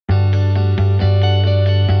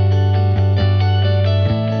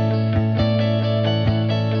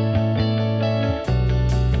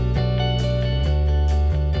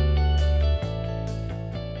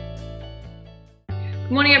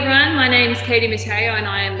everyone, my name is Matteo and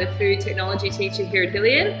I am the food technology teacher here at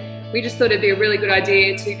Hilliard. We just thought it'd be a really good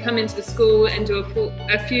idea to come into the school and do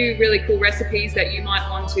a few really cool recipes that you might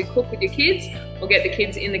want to cook with your kids or get the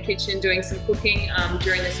kids in the kitchen doing some cooking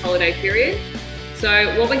during this holiday period.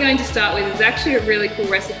 So what we're going to start with is actually a really cool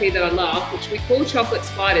recipe that I love, which we call chocolate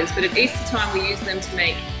spiders, but at Easter time we use them to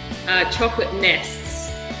make chocolate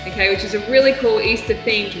nests, okay, which is a really cool Easter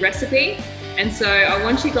themed recipe. And so I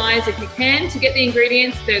want you guys, if you can, to get the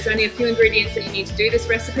ingredients. There's only a few ingredients that you need to do this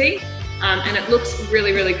recipe, and it looks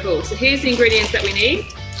really, really cool. So here's the ingredients that we need.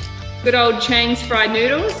 Good old Chang's fried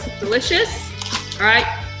noodles, delicious. All right,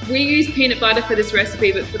 we use peanut butter for this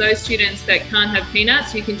recipe, but for those students that can't have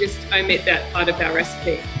peanuts, you can just omit that part of our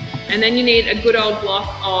recipe. And then you need a good old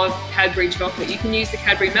block of Cadbury chocolate. You can use the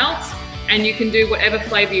Cadbury melts, and you can do whatever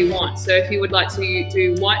flavor you want. So if you would like to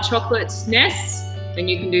do white chocolate nests, then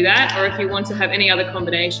you can do that, or if you want to have any other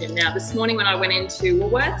combination. Now, this morning when I went into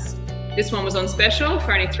Woolworths, this one was on special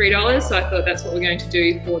for only $3, so I thought that's what we're going to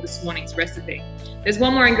do for this morning's recipe. There's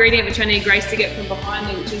one more ingredient which I need Grace to get from behind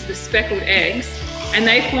me, which is the speckled eggs, and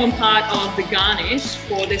they form part of the garnish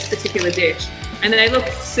for this particular dish. And they look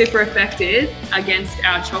super effective against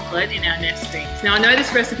our chocolate in our nest things. Now, I know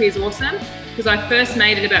this recipe is awesome because I first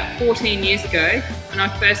made it about 14 years ago when I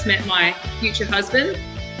first met my future husband,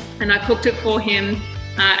 and I cooked it for him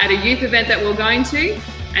at a youth event that we were going to,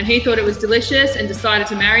 and he thought it was delicious and decided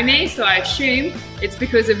to marry me, so I assume it's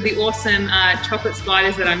because of the awesome chocolate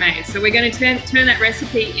spiders that I made. So we're going to turn that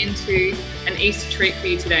recipe into an Easter treat for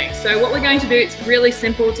you today. So what we're going to do, it's really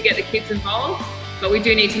simple to get the kids involved, but we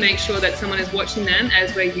do need to make sure that someone is watching them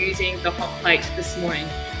as we're using the hot plate this morning.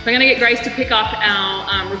 So I'm going to get Grace to pick up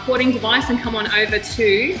our recording device and come on over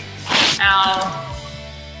to our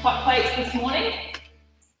hot plates this morning.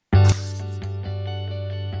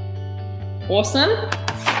 Awesome.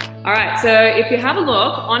 All right, so if you have a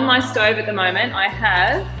look, on my stove at the moment, I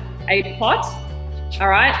have a pot, all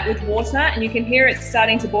right, with water, and you can hear it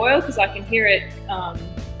starting to boil because I can hear it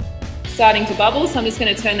starting to bubble. So I'm just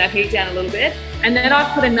going to turn that heat down a little bit. And then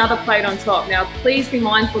I've put another plate on top. Now, please be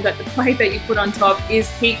mindful that the plate that you put on top is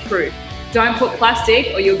heat proof. Don't put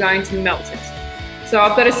plastic or you're going to melt it. So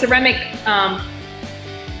I've got a ceramic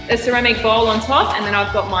bowl on top, and then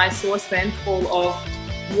I've got my saucepan full of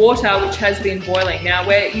water which has been boiling. Now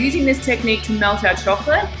we're using this technique to melt our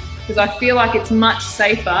chocolate because I feel like it's much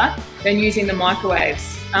safer than using the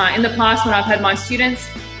microwaves. In the past, when I've had my students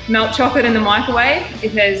melt chocolate in the microwave,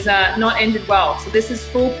 it has not ended well. So this is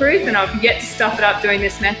foolproof, and I've yet to stuff it up doing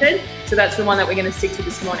this method. So that's the one that we're going to stick to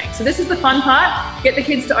this morning. So this is the fun part. Get the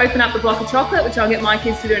kids to open up the block of chocolate, which I'll get my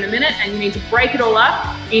kids to do in a minute, and you need to break it all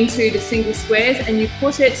up into the single squares, and you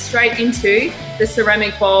put it straight into the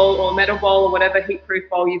ceramic bowl or metal bowl or whatever heat-proof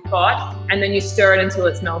bowl you've got, and then you stir it until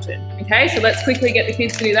it's melted. Okay, so let's quickly get the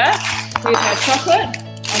kids to do that. Here's our chocolate.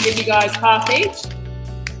 I'll give you guys half each.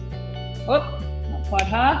 Oh, not quite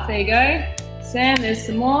half, there you go. Sam, there's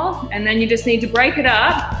some more, and then you just need to break it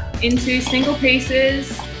up into single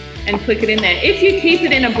pieces and click it in there. If you keep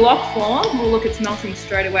it in a block form, well, look, it's melting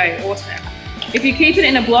straight away. Awesome. If you keep it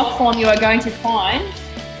in a block form, you are going to find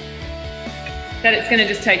that it's going to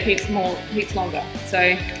just take heaps longer.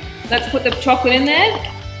 So let's put the chocolate in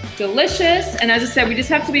there. Delicious. And as I said, we just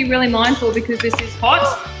have to be really mindful because this is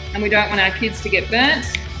hot and we don't want our kids to get burnt.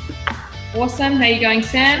 Awesome. How are you going,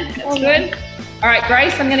 Sam? That's good. All right,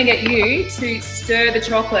 Grace, I'm going to get you to stir the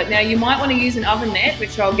chocolate. Now, you might want to use an oven net,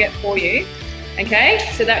 which I'll get for you. Okay,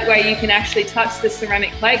 so that way you can actually touch the ceramic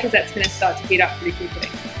plate because that's going to start to heat up pretty quickly.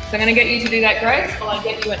 So I'm going to get you to do that, Grace, while I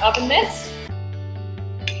get you an oven net.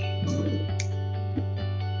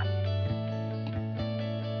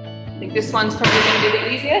 I think this one's probably going to be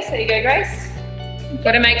the easiest. There you go, Grace.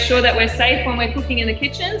 Got to make sure that we're safe when we're cooking in the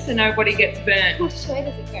kitchen so nobody gets burnt. Which way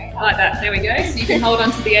does it go? Like that, there we go. So you can hold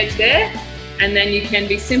onto the edge there, and then you can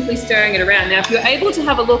be simply stirring it around. Now, if you're able to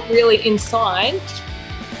have a look really inside,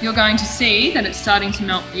 you're going to see that it's starting to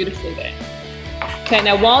melt beautifully there. Okay,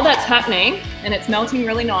 now while that's happening and it's melting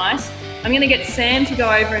really nice, I'm going to get Sam to go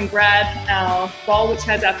over and grab our bowl which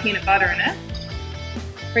has our peanut butter in it.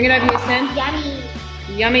 Bring it over here, Sam. Yummy.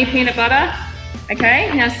 Yummy peanut butter.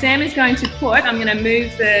 Okay, now Sam is going to put, I'm going to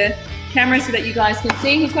move the camera so that you guys can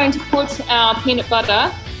see, he's going to put our peanut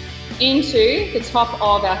butter into the top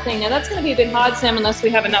of our thing. Now that's going to be a bit hard, Sam, unless we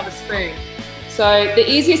have another spoon. So the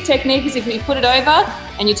easiest technique is if you put it over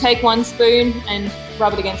and you take one spoon and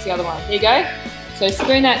rub it against the other one. There you go. So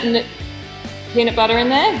spoon that peanut butter in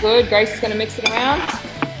there. Good. Grace is going to mix it around.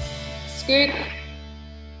 Scoop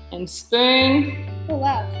and spoon. Oh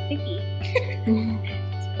wow, it's sticky.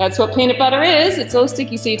 That's what peanut butter is. It's all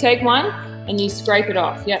sticky. So you take one and you scrape it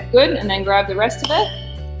off. Yep, good. And then grab the rest of it.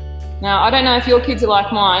 Now, I don't know if your kids are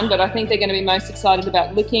like mine, but I think they're going to be most excited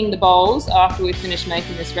about licking the bowls after we finish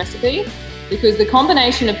making this recipe, because the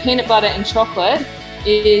combination of peanut butter and chocolate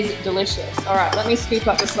is delicious. All right, let me scoop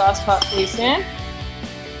up this last part for you, Sam,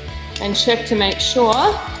 and check to make sure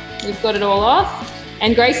we've got it all off.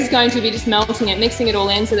 And Grace is going to be just melting it, mixing it all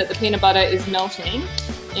in so that the peanut butter is melting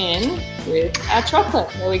in with our chocolate.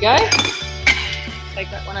 There we go. Take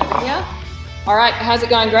that one over here. All right, how's it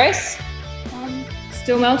going, Grace?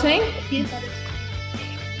 Still melting?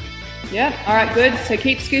 Yeah, all right, good. So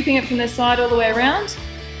keep scooping it from the side all the way around.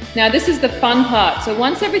 Now this is the fun part. So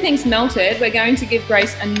once everything's melted, we're going to give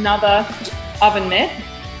Grace another oven mitt.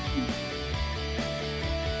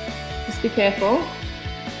 Just be careful.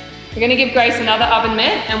 We're going to give Grace another oven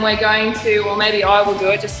mitt, and we're going to, or maybe I will do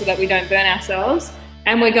it just so that we don't burn ourselves.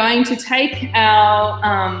 And we're going to take our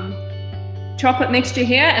chocolate mixture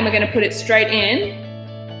here and we're going to put it straight in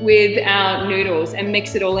with our noodles and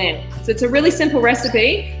mix it all in. So it's a really simple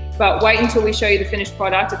recipe, but wait until we show you the finished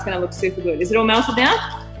product. It's going to look super good. Is it all melted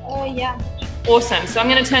now? Yeah. Awesome. So I'm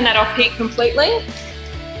going to turn that off heat completely.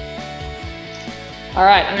 All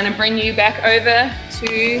right, I'm going to bring you back over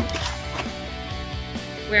to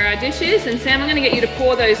where our dish is. And Sam, I'm going to get you to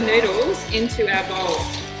pour those noodles into our bowl.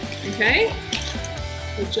 Okay?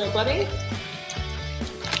 Good job, buddy.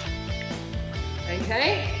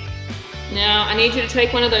 Okay. Now, I need you to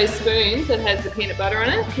take one of those spoons that has the peanut butter on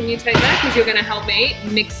it. Can you take that? Because you're going to help me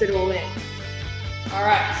mix it all in. All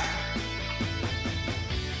right.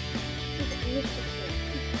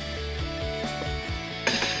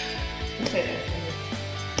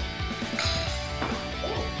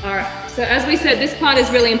 All right, so as we said, this part is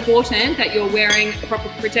really important that you're wearing proper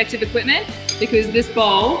protective equipment, because this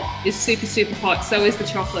bowl is super, super hot. So is the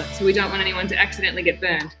chocolate. So we don't want anyone to accidentally get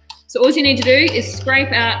burned. So all you need to do is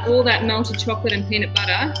scrape out all that melted chocolate and peanut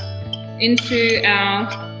butter into our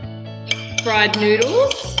fried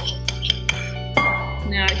noodles.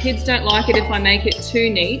 Now, kids don't like it if I make it too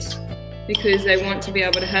neat because they want to be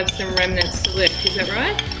able to have some remnants to lick. Is that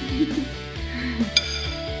right?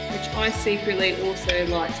 Which I secretly also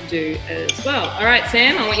like to do as well. All right,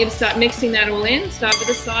 Sam, I want you to start mixing that all in. Start with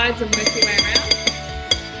the sides and work your way around.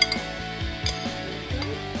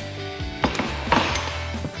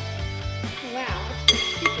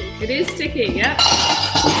 It is sticky, yep.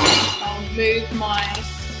 I'll move my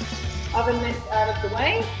oven mitts out of the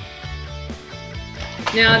way.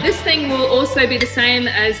 Now this thing will also be the same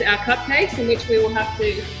as our cupcakes, in which we will have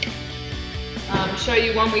to show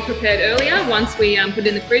you one we prepared earlier once we put it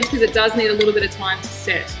in the fridge, because it does need a little bit of time to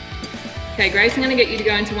set. Okay, Grace, I'm going to get you to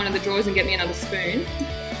go into one of the drawers and get me another spoon.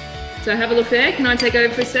 So have a look there. Can I take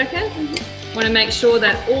over for a second? I want to make sure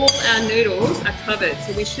that all our noodles are covered,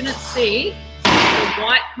 so we shouldn't see the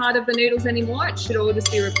white part of the noodles anymore. It should all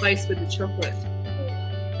just be replaced with the chocolate.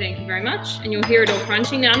 Thank you very much. And you'll hear it all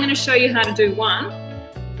crunching. Now I'm going to show you how to do one,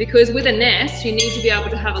 because with a nest you need to be able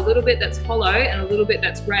to have a little bit that's hollow and a little bit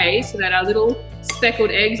that's raised, so that our little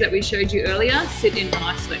speckled eggs that we showed you earlier sit in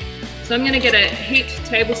nicely. So I'm going to get a heaped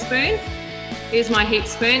tablespoon. Here's my heaped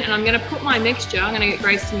spoon, and I'm going to put my mixture. I'm going to get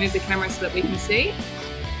Grace to move the camera so that we can see.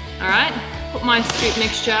 All right, put my scoop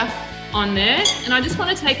mixture on there, and I just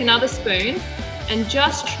want to take another spoon and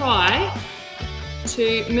just try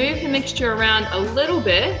to move the mixture around a little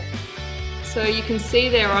bit. So you can see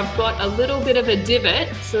there I've got a little bit of a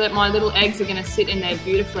divot so that my little eggs are going to sit in there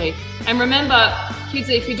beautifully. And remember, kids,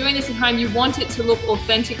 if you're doing this at home, you want it to look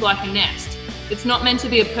authentic like a nest. It's not meant to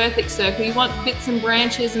be a perfect circle. You want bits and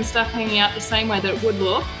branches and stuff hanging out the same way that it would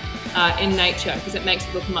look in nature, because it makes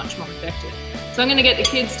it look much more effective. So I'm going to get the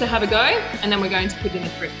kids to have a go, and then we're going to put it in the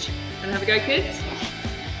fridge. Want to have a go, kids?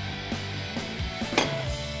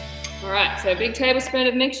 All right, so a big tablespoon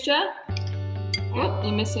of mixture. Oh,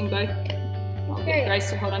 you're missing both. I'll get Grace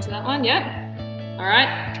to hold on to that one, yep. All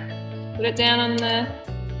right, put it down on the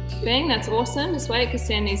thing. That's awesome. Just wait, because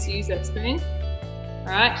Sam needs to use that spoon. All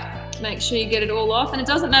right, make sure you get it all off. And it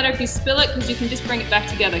doesn't matter if you spill it, because you can just bring it back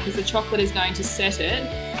together, because the chocolate is going to set it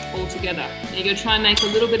all together. Now you're going to try and make a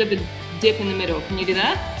little bit of a dip in the middle. Can you do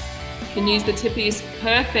that? You can use the tip of your,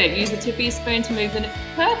 perfect. Use the tip of your spoon to move the,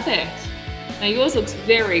 perfect. Now yours looks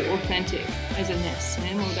very authentic as a nest,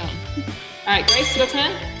 and well done. All right, Grace, your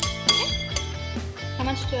turn. How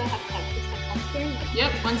much do I have to have? Just like 1 spoon?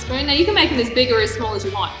 Yep, 1 spoon. Now you can make them as big or as small as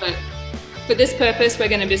you want, but for this purpose, we're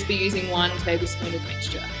going to just be using 1 tablespoon of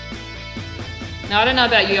mixture. Now I don't know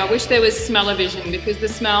about you, I wish there was smell-o-vision, because the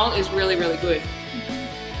smell is really, really good.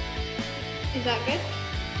 Is that good?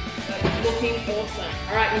 That is looking awesome.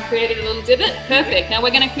 All right, we created a little divot. Perfect. Now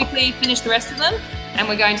we're going to quickly finish the rest of them, and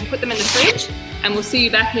we're going to put them in the fridge, and we'll see you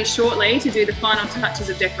back here shortly to do the final touches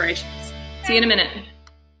of decorations. See you in a minute.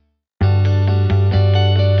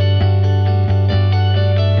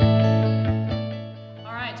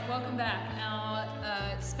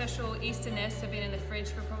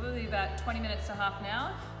 20 minutes to half an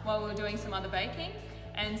hour while we're doing some other baking.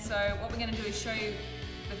 And so what we're going to do is show you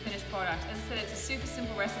the finished product. As I said, it's a super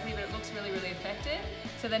simple recipe, but it looks really, really effective.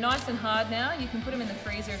 So they're nice and hard now. You can put them in the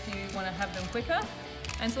freezer if you want to have them quicker.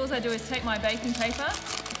 And so all I do is take my baking paper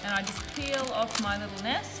and I just peel off my little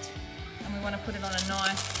nest, and we want to put it on a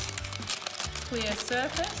nice clear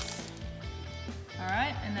surface. All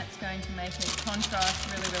right, and that's going to make it contrast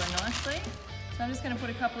really, really nicely. So I'm just going to put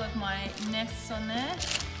a couple of my nests on there.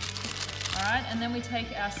 All right, and then we take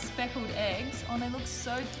our speckled eggs. Oh, they look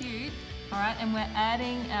so cute. All right, and we're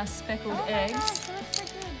adding our speckled eggs gosh,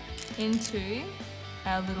 so into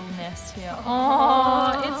our little nest here.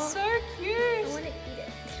 Oh, it's so cute. I want to eat it.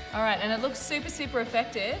 All right, and it looks super, super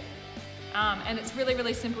effective. And it's really,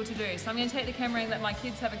 really simple to do. So I'm going to take the camera and let my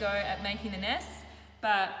kids have a go at making the nests.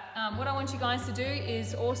 But what I want you guys to do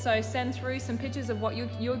is also send through some pictures of what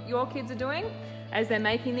your kids are doing as they're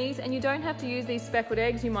making these. And you don't have to use these speckled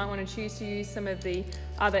eggs. You might want to choose to use some of the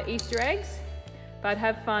other Easter eggs. But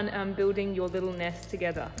have fun building your little nest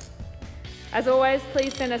together. As always,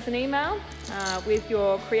 please send us an email with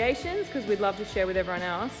your creations, because we'd love to share with everyone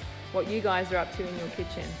else what you guys are up to in your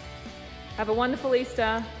kitchen. Have a wonderful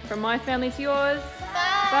Easter. From my family to yours.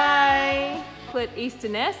 Bye. Bye. Easter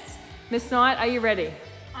nests. Miss Knight, are you ready?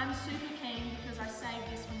 I'm super keen because I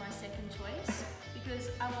saved this for my second choice because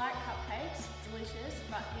I like cupcakes, delicious,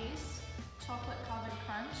 but this chocolate covered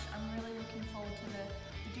crunch, I'm really looking forward to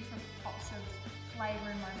the different pops of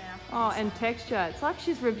flavour in my mouth. Oh, and texture. It's like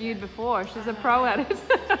she's reviewed before. She's a pro at it.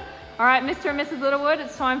 All right, Mr. and Mrs. Littlewood,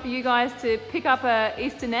 it's time for you guys to pick up a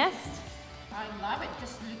Easter nest. I love it.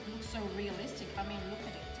 Just looks so realistic. I mean, look at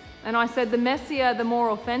it. And I said the messier, the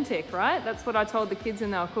more authentic, right? That's what I told the kids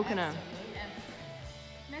when they were cooking them. Absolutely.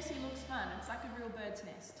 And messy looks fun. It's like a real bird's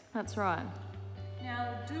nest. That's right.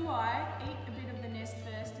 Now, do I eat a bit of the nest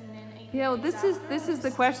first and then eat Yeah, well, the this is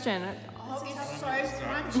the question. Oh, it's so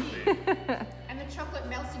crunchy. And the chocolate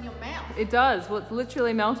melts in your mouth. It does. Well, it's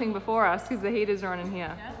literally melting before us because the heaters are on in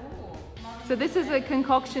here. So this is a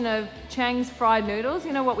concoction of Chang's fried noodles.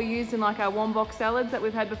 You know what we used in like our Wombok salads that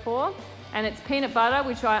we've had before? And it's peanut butter,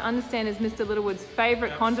 which I understand is Mr. Littlewood's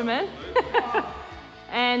favourite condiment.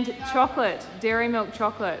 And chocolate, dairy milk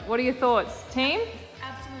chocolate. What are your thoughts, team?